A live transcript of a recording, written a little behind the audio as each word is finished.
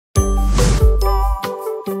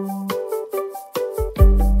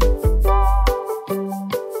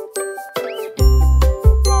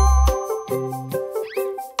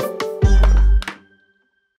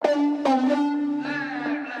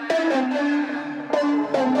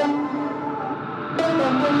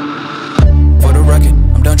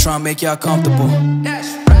trying to make y'all comfortable.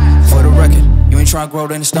 That's right. For the record, you ain't trying to grow,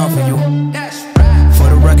 then it's done for you. That's right. For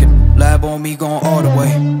the record, lab on me going all the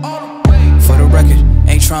way. All the way. For the record,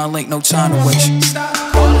 ain't trying to link, no time to waste. Stop.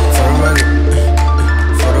 For the record,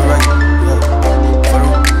 for the record, for the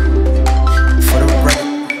record, for the record,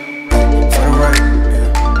 for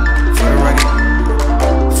the record,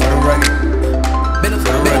 for the record.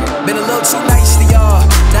 Been a little too nice to y'all.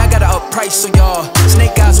 Now I gotta up price on y'all.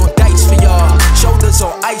 Snake eyes on dice for y'all. Shoulders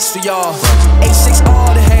on ice for y'all. A6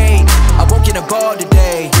 all the hate. I won't get a ball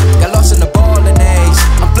today. Got lost in the ball and A's.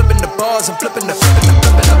 I'm flipping the bars, I'm flipping the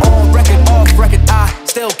on record, off record. I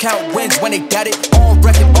still count wins when they got it. On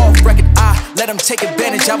record, off record. I let them take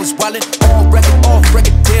advantage. I was wildin'. On record, off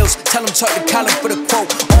record deals. Tell them talk to Colin for the quote.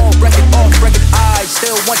 On record, off record. I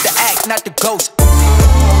still want the act, not the ghost.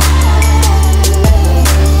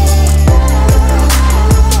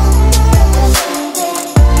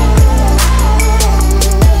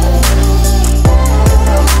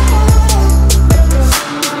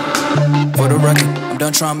 For the record, I'm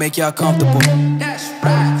done trying to make y'all comfortable. That's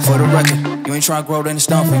right. For the record, you ain't trying to grow, then it's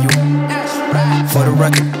done for you. That's right. For the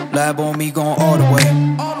record, lab on me going all the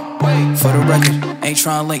way. All the way. For the record, ain't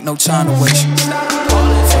trying to link, no time to waste. Stop.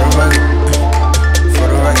 For the record, for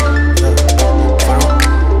the record, for the record,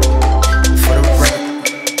 for the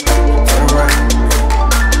record,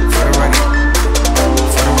 for the record,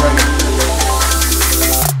 for the record.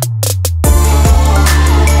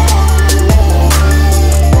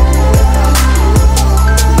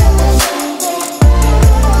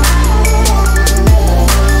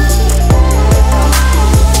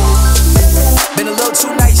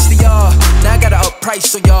 Too nice to y'all. Now I gotta up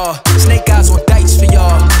price on y'all. Snake eyes on dice for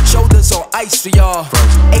y'all. Shoulders on ice for y'all.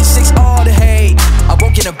 A6 all the hate. I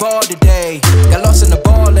won't get a ball today. Got lost in the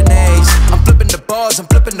ball and A's. I'm flipping the bars, I'm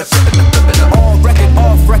flipping the on record,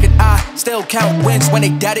 off record. I still count wins when they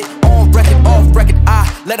got it. On record, off record. I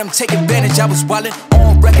let them take advantage. I was wildin'.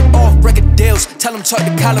 On record, off record deals. Tell them talk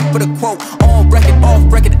to Colin for the quote. On record, off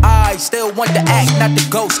record. I still want the act, not the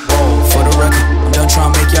ghost. For the record, I'm done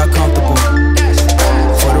trying to make y'all comfortable.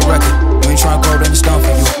 For the record, you ain't trying to grow, then it's done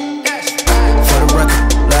for you.